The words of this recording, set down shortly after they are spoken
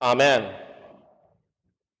Amen.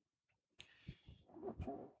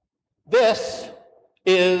 This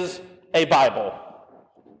is a Bible.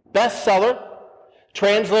 Bestseller,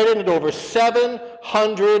 translated into over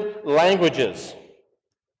 700 languages.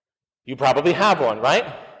 You probably have one, right?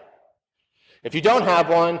 If you don't have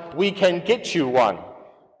one, we can get you one.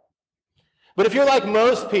 But if you're like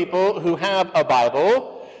most people who have a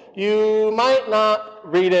Bible, you might not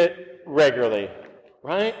read it regularly,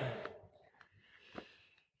 right?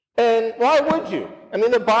 And why would you? I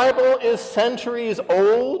mean, the Bible is centuries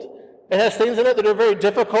old. It has things in it that are very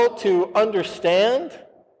difficult to understand.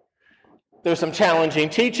 There's some challenging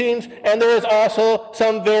teachings, and there is also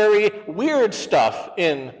some very weird stuff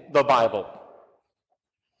in the Bible.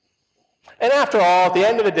 And after all, at the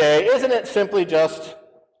end of the day, isn't it simply just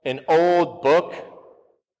an old book?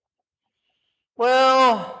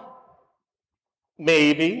 Well,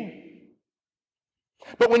 maybe.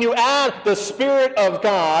 But when you add the Spirit of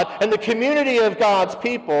God and the community of God's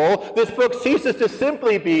people, this book ceases to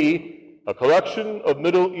simply be a collection of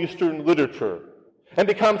Middle Eastern literature and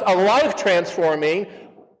becomes a life-transforming,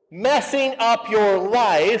 messing up your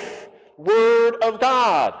life Word of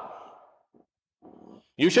God.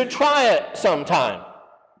 You should try it sometime.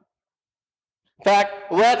 In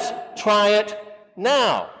fact, let's try it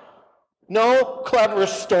now. No clever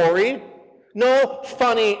story, no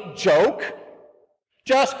funny joke,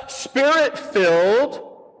 just Spirit-filled,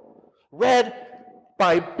 read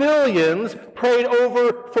by billions, prayed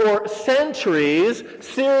over for centuries,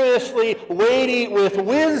 seriously weighty with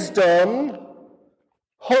wisdom,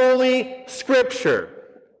 Holy Scripture.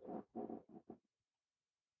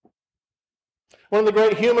 One of the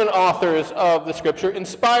great human authors of the Scripture,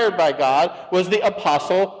 inspired by God, was the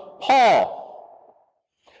Apostle Paul.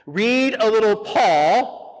 Read a little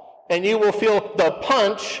Paul, and you will feel the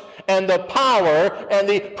punch and the power and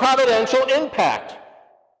the providential impact.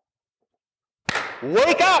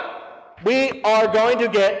 Wake up! We are going to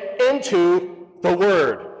get into the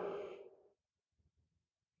Word.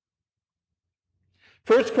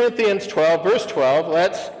 1 Corinthians 12, verse 12,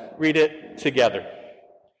 let's read it together.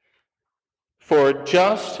 For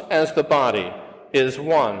just as the body is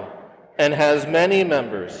one and has many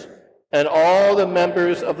members, and all the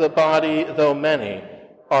members of the body, though many,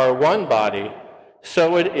 are one body,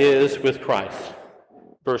 so it is with Christ.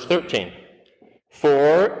 Verse 13.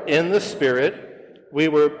 For in the Spirit we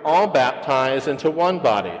were all baptized into one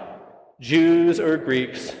body, Jews or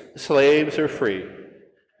Greeks, slaves or free,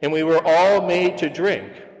 and we were all made to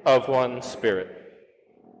drink of one Spirit.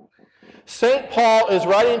 St. Paul is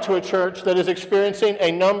writing to a church that is experiencing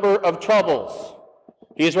a number of troubles.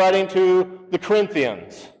 He's writing to the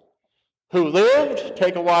Corinthians, who lived,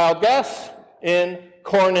 take a wild guess, in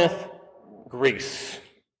Corinth, Greece.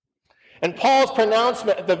 And Paul's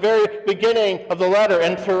pronouncement at the very beginning of the letter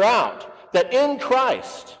and throughout, that in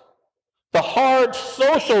Christ, the hard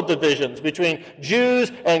social divisions between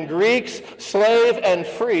Jews and Greeks, slave and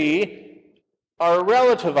free, are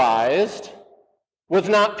relativized, was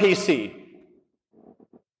not PC.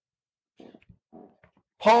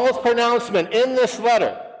 Paul's pronouncement in this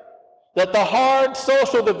letter that the hard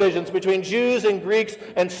social divisions between Jews and Greeks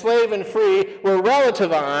and slave and free were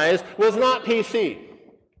relativized was not PC.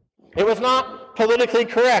 It was not politically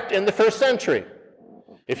correct in the first century.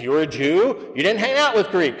 If you were a Jew, you didn't hang out with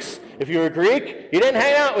Greeks. If you were a Greek, you didn't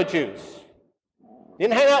hang out with Jews. You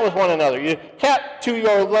didn't hang out with one another. You kept to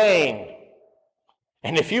your lane.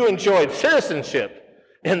 And if you enjoyed citizenship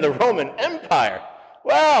in the Roman Empire,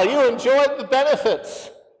 well, you enjoyed the benefits.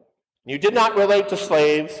 You did not relate to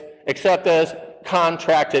slaves except as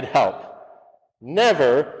contracted help,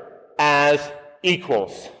 never as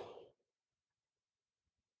equals.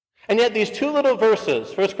 And yet these two little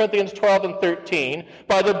verses, 1 Corinthians 12 and 13,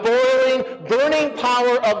 by the boiling, burning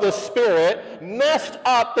power of the Spirit, messed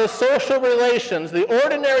up the social relations, the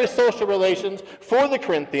ordinary social relations for the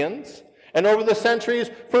Corinthians, and over the centuries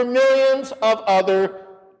for millions of other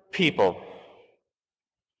people.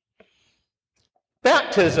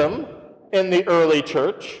 Baptism in the early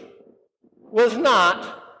church was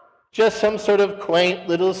not just some sort of quaint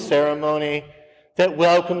little ceremony that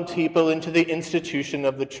welcomed people into the institution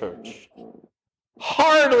of the church.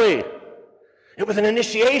 Hardly. It was an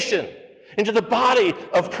initiation into the body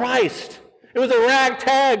of Christ. It was a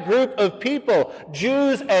ragtag group of people,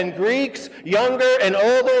 Jews and Greeks, younger and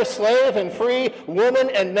older, slave and free, women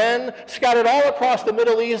and men, scattered all across the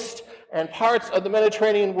Middle East and parts of the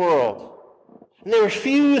Mediterranean world. And they were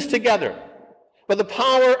fused together by the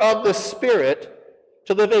power of the Spirit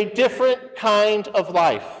to live a different kind of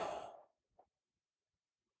life.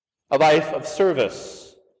 A life of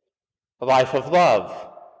service, a life of love,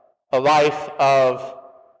 a life of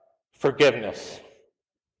forgiveness.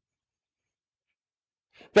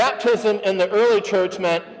 Baptism in the early church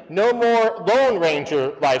meant no more Lone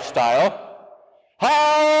Ranger lifestyle.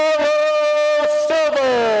 Hello,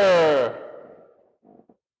 Silver!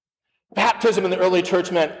 Baptism in the early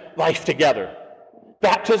church meant life together.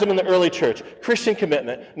 Baptism in the early church, Christian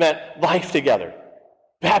commitment, meant life together.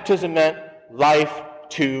 Baptism meant life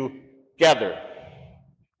together.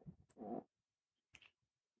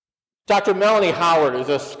 Dr. Melanie Howard is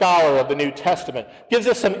a scholar of the New Testament, gives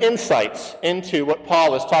us some insights into what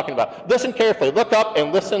Paul is talking about. Listen carefully. Look up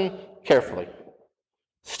and listen carefully.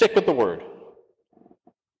 Stick with the word.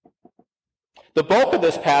 The bulk of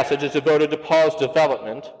this passage is devoted to Paul's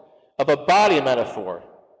development of a body metaphor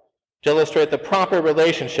to illustrate the proper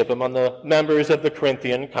relationship among the members of the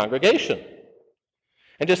Corinthian congregation.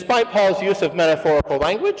 And despite Paul's use of metaphorical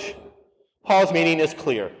language, Paul's meaning is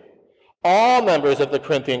clear. All members of the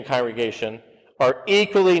Corinthian congregation are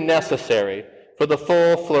equally necessary for the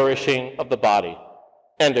full flourishing of the body.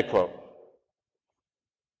 End of quote.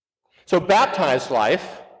 So baptized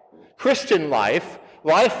life, Christian life,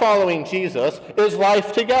 life following Jesus, is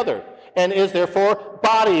life together and is therefore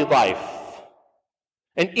body life.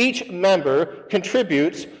 And each member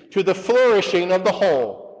contributes to the flourishing of the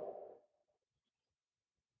whole.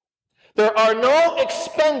 There are no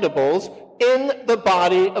expendables in the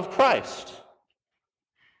body of Christ.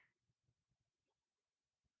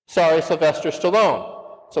 Sorry, Sylvester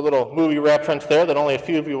Stallone. It's a little movie reference there that only a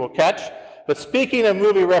few of you will catch. But speaking of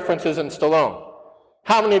movie references in Stallone,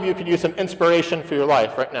 how many of you could use some inspiration for your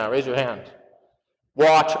life right now? Raise your hand.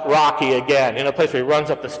 Watch Rocky again. In a place where he runs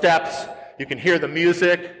up the steps. You can hear the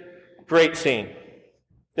music. Great scene.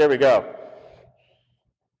 There we go.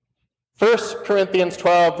 1 Corinthians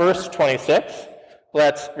 12, verse 26.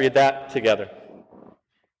 Let's read that together.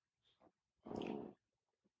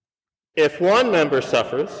 If one member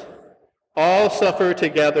suffers, all suffer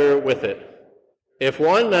together with it. If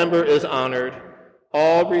one member is honored,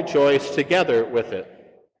 all rejoice together with it.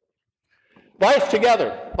 Life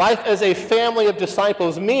together, life as a family of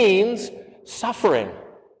disciples means suffering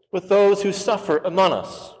with those who suffer among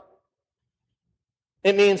us.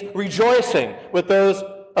 It means rejoicing with those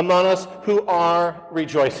among us who are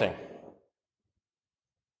rejoicing.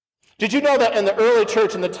 Did you know that in the early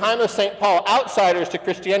church, in the time of St. Paul, outsiders to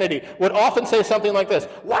Christianity would often say something like this: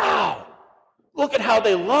 wow, look at how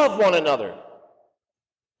they love one another.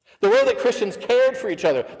 The way that Christians cared for each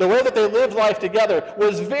other, the way that they lived life together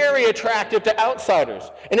was very attractive to outsiders.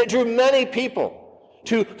 And it drew many people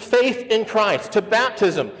to faith in Christ, to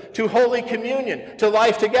baptism, to Holy Communion, to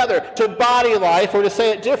life together, to body life, or to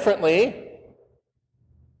say it differently,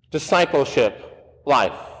 discipleship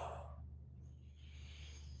life.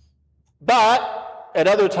 But at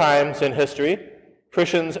other times in history,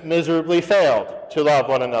 Christians miserably failed to love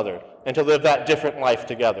one another and to live that different life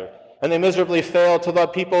together. And they miserably failed to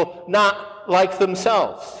love people not like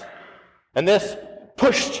themselves. And this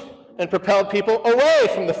pushed and propelled people away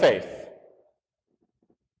from the faith.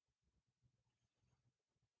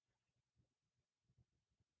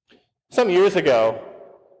 Some years ago,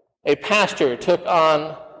 a pastor took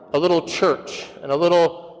on a little church in a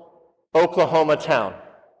little Oklahoma town.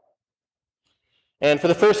 And for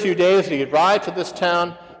the first few days that he arrived to this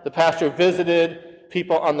town, the pastor visited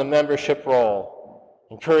people on the membership roll,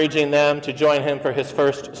 encouraging them to join him for his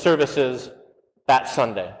first services that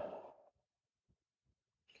Sunday.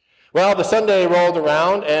 Well, the Sunday rolled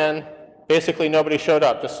around, and basically nobody showed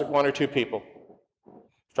up, just one or two people.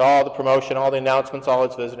 After all the promotion, all the announcements, all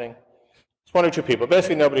his visiting, just one or two people.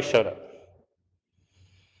 Basically nobody showed up.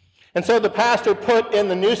 And so the pastor put in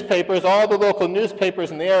the newspapers, all the local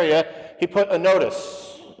newspapers in the area, he put a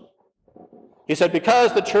notice. He said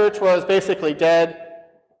because the church was basically dead,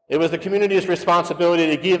 it was the community's responsibility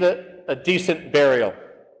to give it a decent burial.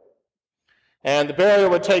 And the burial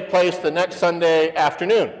would take place the next Sunday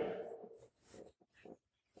afternoon.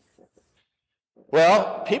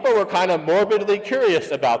 Well, people were kind of morbidly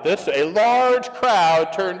curious about this. So a large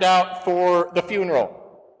crowd turned out for the funeral.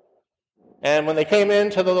 And when they came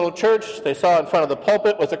into the little church, they saw in front of the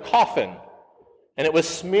pulpit was a coffin, and it was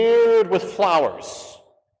smeared with flowers.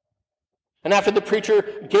 And after the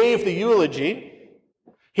preacher gave the eulogy,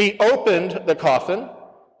 he opened the coffin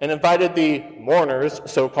and invited the mourners,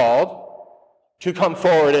 so-called, to come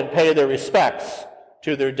forward and pay their respects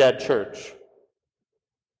to their dead church.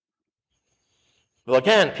 Well,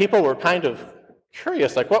 again, people were kind of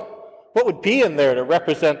curious, like what would be in there to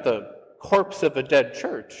represent the corpse of a dead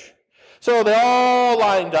church? So they all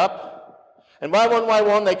lined up, and by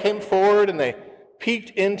one, they came forward and they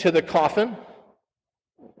peeked into the coffin.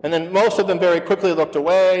 And then most of them very quickly looked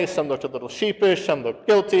away. Some looked a little sheepish, some looked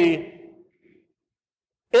guilty.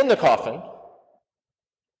 In the coffin,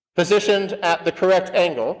 positioned at the correct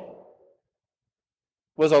angle,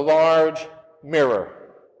 was a large mirror.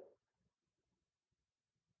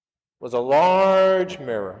 Was a large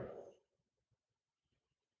mirror.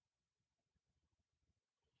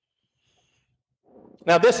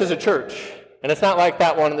 Now, this is a church, and it's not like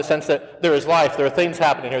that one in the sense that there is life, there are things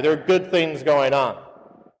happening here, there are good things going on.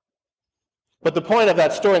 But the point of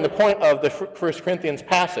that story and the point of the 1 Corinthians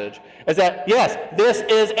passage is that, yes, this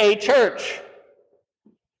is a church.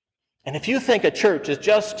 And if you think a church is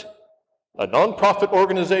just a nonprofit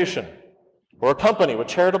organization or a company with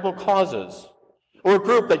charitable causes or a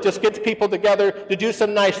group that just gets people together to do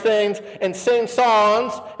some nice things and sing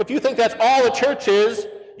songs, if you think that's all a church is,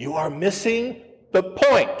 you are missing the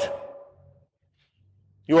point.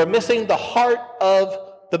 You are missing the heart of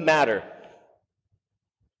the matter.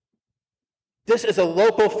 This is a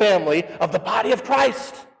local family of the body of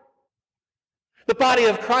Christ. The body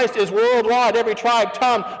of Christ is worldwide, every tribe,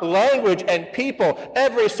 tongue, language, and people,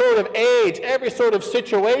 every sort of age, every sort of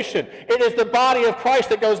situation. It is the body of Christ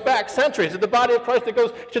that goes back centuries. It is the body of Christ that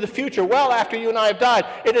goes to the future, well after you and I have died.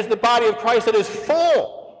 It is the body of Christ that is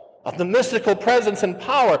full of the mystical presence and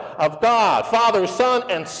power of God, Father, Son,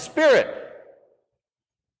 and Spirit.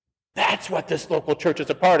 That's what this local church is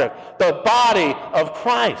a part of, the body of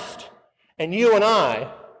Christ. And you and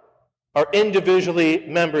I are individually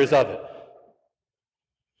members of it.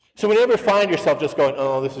 So when you ever find yourself just going,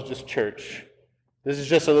 oh, this is just church. This is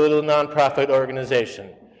just a little nonprofit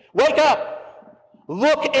organization. Wake up.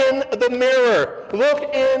 Look in the mirror.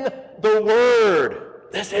 Look in the Word.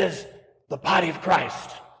 This is the body of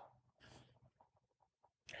Christ.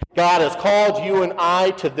 God has called you and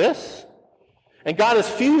I to this, and God has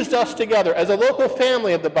fused us together as a local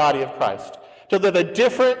family of the body of Christ to live a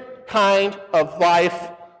different kind of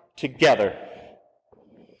life together.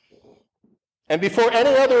 And before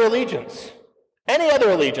any other allegiance,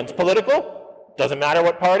 political, doesn't matter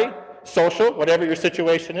what party, social, whatever your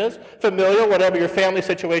situation is, familial, whatever your family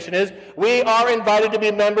situation is, we are invited to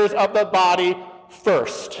be members of the body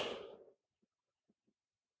first.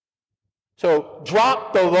 So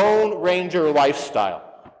drop the Lone Ranger lifestyle.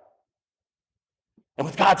 And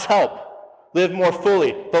with God's help, live more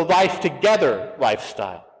fully the life together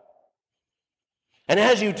lifestyle. And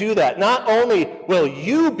as you do that, not only will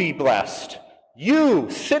you be blessed, you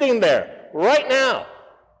sitting there right now,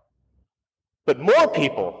 but more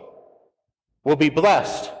people will be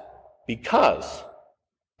blessed because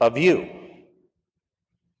of you.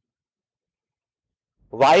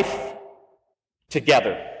 Life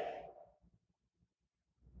together.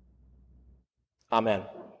 Amen.